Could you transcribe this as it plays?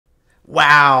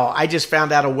Wow, I just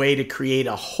found out a way to create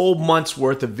a whole month's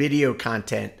worth of video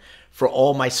content for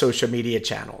all my social media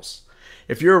channels.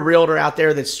 If you're a realtor out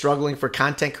there that's struggling for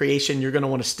content creation, you're going to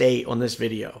want to stay on this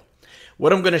video.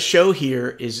 What I'm going to show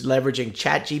here is leveraging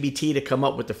ChatGPT to come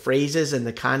up with the phrases and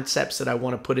the concepts that I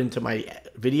want to put into my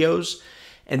videos.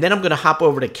 And then I'm going to hop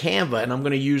over to Canva and I'm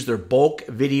going to use their bulk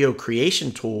video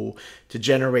creation tool to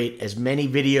generate as many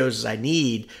videos as I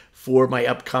need for my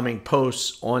upcoming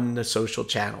posts on the social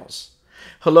channels.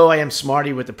 Hello, I am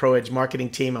Smarty with the ProEdge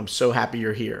marketing team. I'm so happy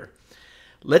you're here.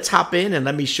 Let's hop in and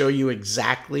let me show you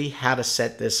exactly how to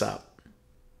set this up.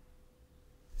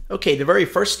 Okay, the very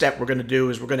first step we're going to do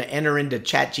is we're going to enter into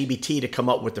ChatGPT to come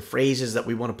up with the phrases that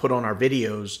we want to put on our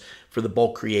videos for the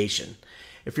bulk creation.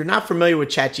 If you're not familiar with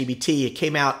ChatGPT, it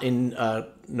came out in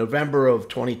November of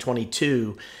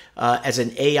 2022 as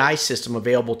an AI system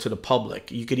available to the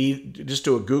public. You could just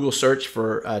do a Google search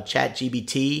for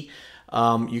ChatGPT.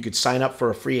 You could sign up for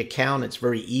a free account. It's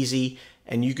very easy.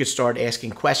 And you could start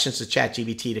asking questions to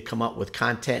ChatGPT to come up with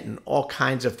content and all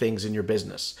kinds of things in your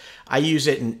business. I use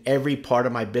it in every part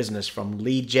of my business, from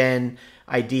lead gen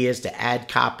ideas to ad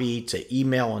copy to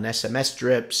email and SMS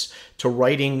drips to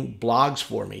writing blogs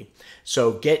for me.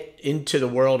 So get into the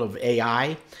world of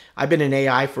AI. I've been in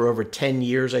AI for over 10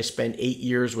 years. I spent 8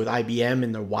 years with IBM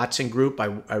in the Watson group. I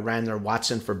ran their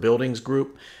Watson for Buildings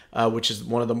group, which is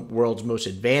one of the world's most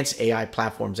advanced AI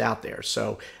platforms out there.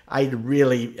 So I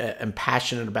really am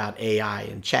passionate about AI,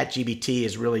 and ChatGPT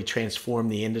has really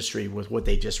transformed the industry with what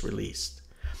they just released.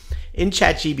 In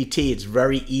ChatGPT, it's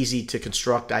very easy to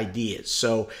construct ideas.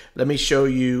 So let me show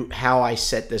you how I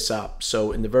set this up.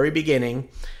 So in the very beginning,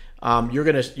 you're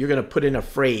gonna put in a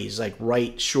phrase like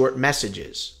write short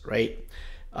messages, right?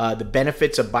 The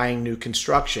benefits of buying new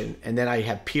construction, and then I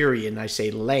have period, and I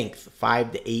say length,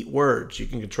 5 to 8 words. You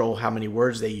can control how many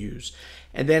words they use.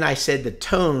 And then I said the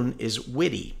tone is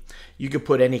witty. You could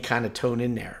put any kind of tone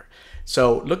in there.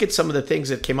 So look at some of the things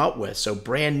that came up with. So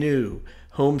brand new,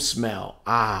 home smell,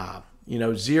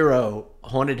 zero,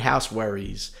 haunted house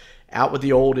worries, out with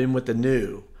the old, in with the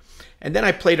new. And then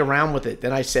I played around with it.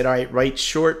 Then I said, all right, write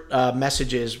short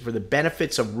messages for the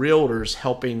benefits of realtors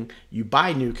helping you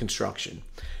buy new construction.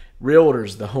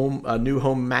 Realtors, the new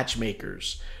home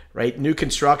matchmakers, right? New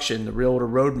construction, the realtor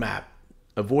roadmap.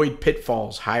 Avoid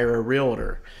pitfalls, hire a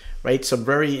realtor, right? Some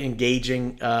very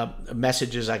engaging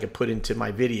messages I could put into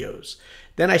my videos.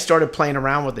 Then I started playing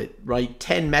around with it, write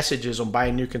 10 messages on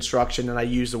buying new construction, and I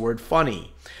use the word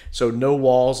funny. So no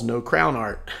walls, no crown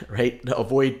art, right?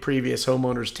 Avoid previous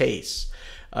homeowners' tastes.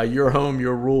 Your home,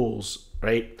 your rules,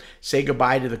 right? Say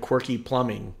goodbye to the quirky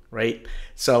plumbing, right?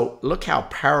 So look how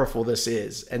powerful this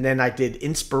is. And then I did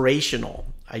inspirational.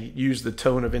 I used the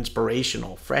tone of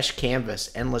inspirational, fresh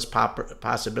canvas, endless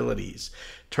possibilities,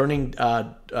 turning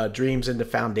dreams into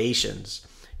foundations,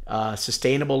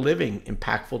 sustainable living,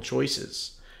 impactful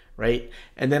choices, right?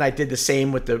 And then I did the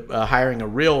same with the hiring a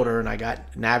realtor, and I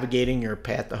got navigating your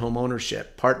path to home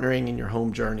ownership, partnering in your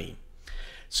home journey.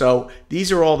 So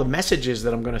these are all the messages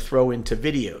that I'm going to throw into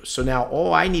videos. So now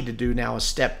all I need to do now is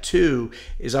step 2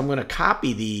 is I'm going to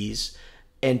copy these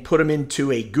and put them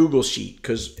into a Google Sheet,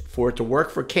 because for it to work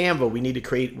for Canva, we need to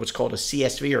create what's called a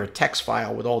CSV, or a text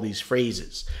file with all these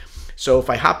phrases. So if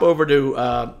I hop over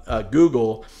to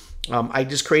Google, I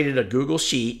just created a Google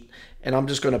Sheet, and I'm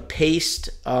just going to paste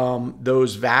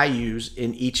those values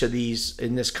in each of these,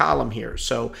 in this column here.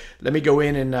 So let me go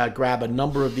in and grab a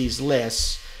number of these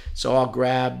lists. So I'll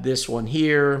grab this one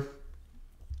here,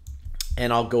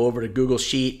 and I'll go over to Google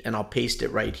Sheet and I'll paste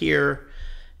it right here.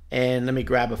 And let me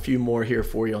grab a few more here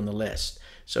for you on the list.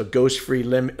 So ghost-free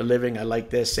living, I like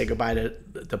this. Say goodbye to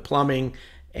the plumbing,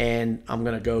 and I'm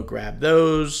going to go grab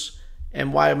those.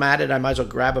 And while I'm at it, I might as well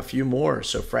grab a few more.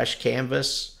 So fresh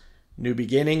canvas, new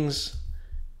beginnings,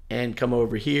 and come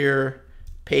over here,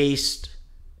 paste.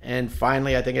 And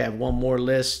finally, I think I have one more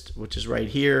list, which is right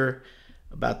here,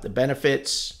 about the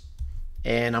benefits.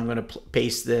 And I'm going to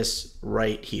paste this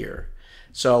right here.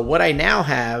 So what I now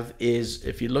have is,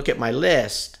 if you look at my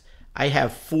list, I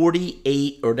have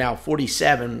 48, or now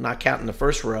 47, not counting the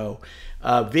first row,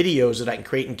 videos that I can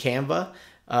create in Canva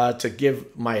to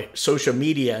give my social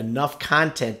media enough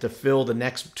content to fill the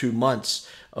next 2 months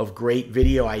of great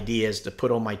video ideas to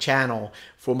put on my channel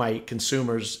for my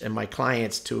consumers and my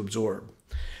clients to absorb.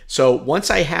 So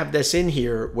once I have this in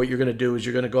here, what you're going to do is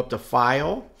you're going to go up to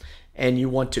File, and you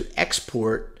want to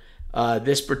export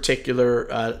this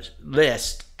particular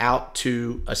list out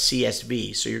to a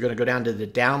CSV. So you're going to go down to the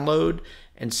download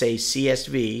and say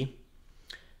CSV,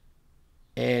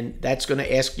 and that's going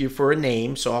to ask you for a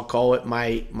name. So I'll call it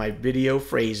my video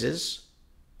phrases,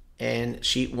 and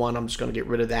sheet 1, I'm just going to get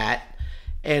rid of that.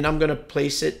 and I'm going to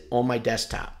place it on my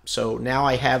desktop. So now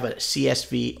I have a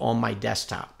CSV on my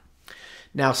desktop.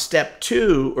 Now step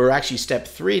 2, or actually step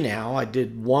 3 now, I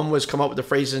did one was come up with the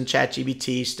phrases in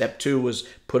ChatGPT. Step 2 was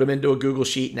put them into a Google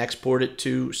Sheet and export it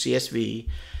to CSV.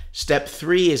 Step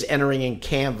 3 is entering in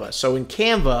Canva. So in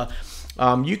Canva,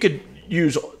 you could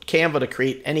use Canva to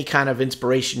create any kind of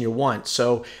inspiration you want.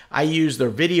 So I use their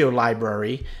video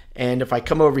library, and if I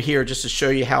come over here just to show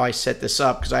you how I set this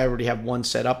up, because I already have one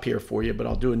set up here for you, but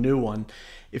I'll do a new one.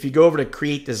 If you go over to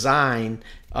create design,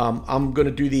 I'm going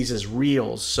to do these as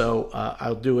reels. So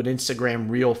I'll do an Instagram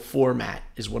reel format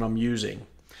is what I'm using.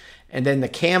 And then the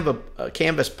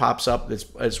canvas pops up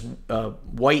that's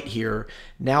white here.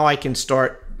 Now I can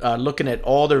start looking at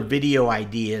all their video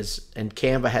ideas, and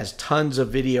Canva has tons of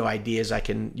video ideas I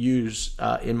can use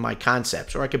in my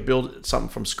concepts, or I could build something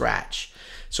from scratch.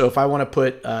 So if I want to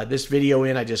put this video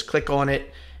in, I just click on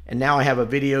it, and now I have a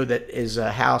video that is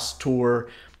a house tour,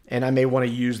 and I may want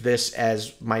to use this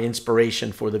as my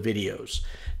inspiration for the videos.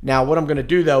 Now what I'm going to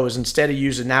do though is, instead of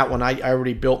using that one, I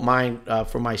already built mine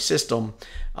for my system.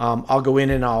 I'll go in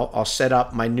and I'll set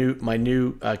up my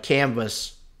new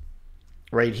canvas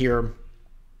right here,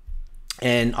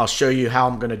 and I'll show you how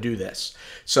I'm going to do this.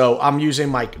 So I'm using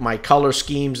my color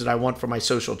schemes that I want for my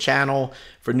social channel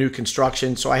for new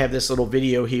construction. So I have this little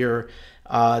video here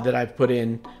that I've put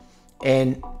in,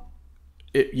 and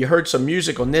you heard some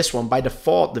music on this one. By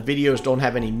default, the videos don't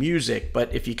have any music,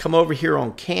 but if you come over here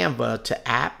on Canva to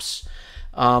apps,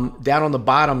 down on the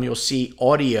bottom, you'll see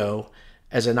audio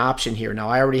as an option here. Now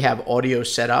I already have audio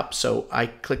set up, so I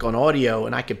click on audio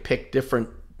and I can pick different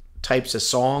types of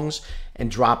songs and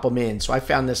drop them in. So I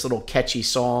found this little catchy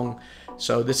song.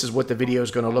 So this is what the video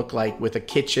is going to look like, with a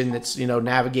kitchen that's, you know,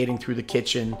 navigating through the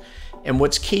kitchen. And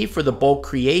what's key for the bulk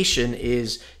creation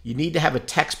is you need to have a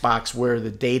text box where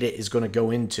the data is going to go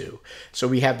into. So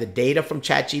we have the data from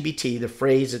ChatGPT, the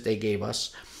phrase that they gave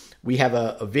us. We have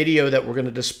a video that we're going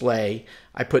to display.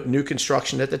 I put new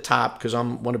construction at the top because I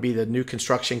want to be the new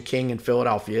construction king in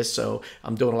Philadelphia. So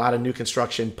I'm doing a lot of new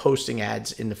construction posting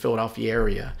ads in the Philadelphia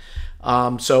area.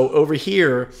 So over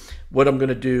here, what I'm going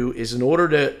to do is, in order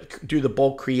to do the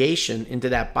bulk creation into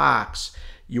that box,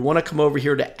 you want to come over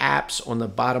here to apps on the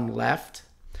bottom left,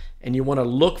 and you want to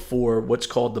look for what's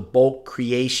called the bulk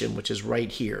creation, which is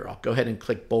right here. I'll go ahead and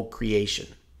click bulk creation.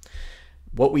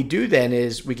 What we do then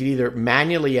is we can either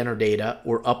manually enter data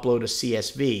or upload a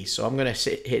CSV. So I'm going to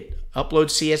hit upload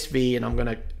CSV, and I'm going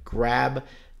to grab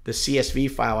the CSV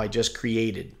file I just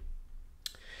created.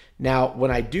 Now,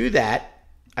 when I do that,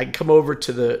 I can come over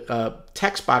to the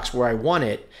text box where I want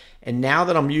it. And now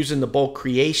that I'm using the bulk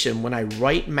creation, when I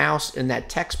right mouse in that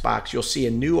text box, you'll see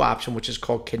a new option, which is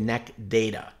called connect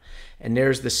data. And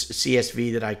there's the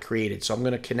CSV that I created. So I'm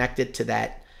going to connect it to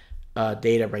that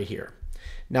data right here.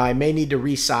 Now I may need to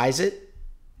resize it,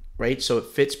 right, so it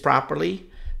fits properly.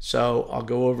 So I'll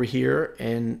go over here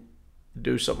and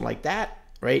do something like that,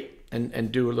 right,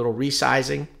 and do a little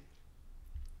resizing.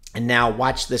 And now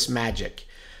watch this magic.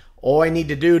 All I need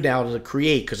to do now to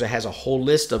create, because it has a whole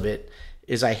list of it,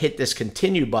 is I hit this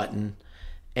continue button,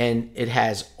 and it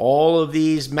has all of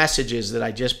these messages that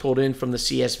I just pulled in from the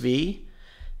CSV.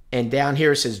 And down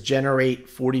here it says generate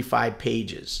 45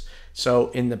 pages. So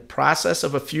in the process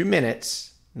of a few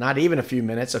minutes, not even a few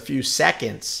minutes, a few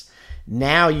seconds,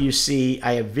 now you see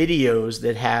I have videos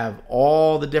that have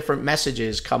all the different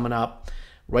messages coming up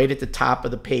right at the top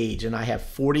of the page. And I have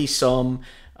 40 some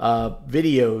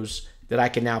videos that I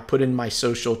can now put in my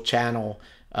social channel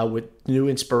with new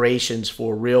inspirations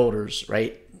for realtors,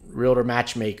 right? Realtor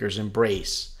matchmakers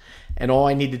embrace. And all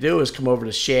I need to do is come over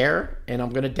to share, and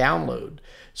I'm going to download.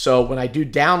 So when I do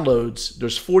downloads,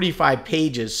 there's 45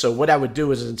 pages. So what I would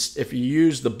do is, if you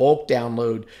use the bulk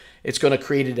download, it's going to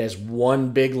create it as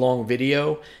one big long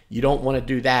video. You don't want to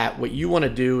do that. What you want to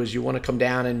do is you want to come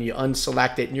down and you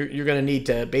unselect it, and you're going to need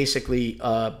to basically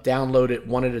download it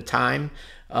one at a time.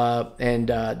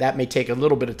 That may take a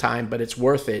little bit of time, but it's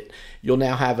worth it. You'll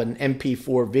now have an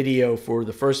MP4 video for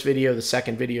the first video, the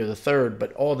second video, the third,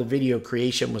 but all the video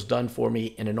creation was done for me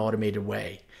in an automated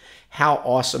way. How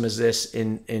awesome is this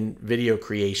in video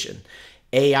creation?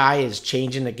 AI is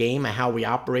changing the game of how we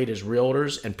operate as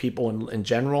realtors and people in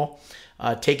general.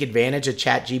 Take advantage of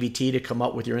ChatGPT to come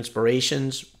up with your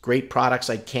inspirations. Great products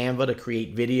like Canva to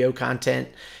create video content.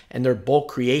 And their bulk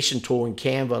creation tool in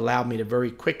Canva allowed me to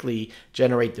very quickly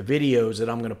generate the videos that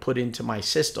I'm going to put into my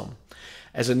system.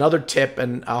 As another tip,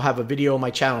 and I'll have a video on my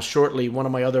channel shortly, one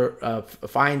of my other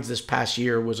finds this past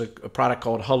year was a product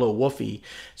called Hello Woofy.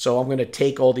 So I'm going to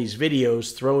take all these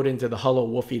videos, throw it into the Hello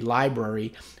Woofy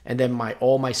library, and then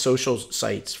all my social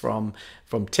sites from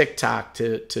TikTok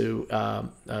to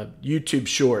YouTube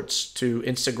Shorts to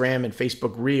Instagram and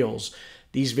Facebook Reels.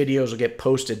 These videos will get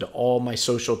posted to all my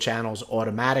social channels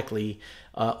automatically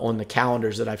on the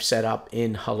calendars that I've set up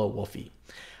in Hello Woofy.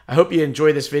 I hope you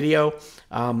enjoy this video.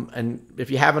 And if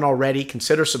you haven't already,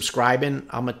 consider subscribing.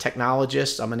 I'm a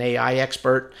technologist, I'm an AI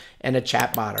expert, and a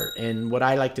chatbotter. And what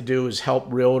I like to do is help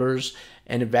realtors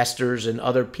and investors and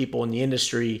other people in the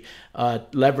industry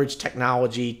leverage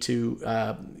technology to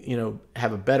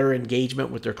have a better engagement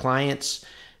with their clients,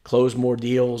 close more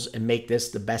deals, and make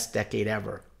this the best decade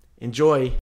ever. Enjoy.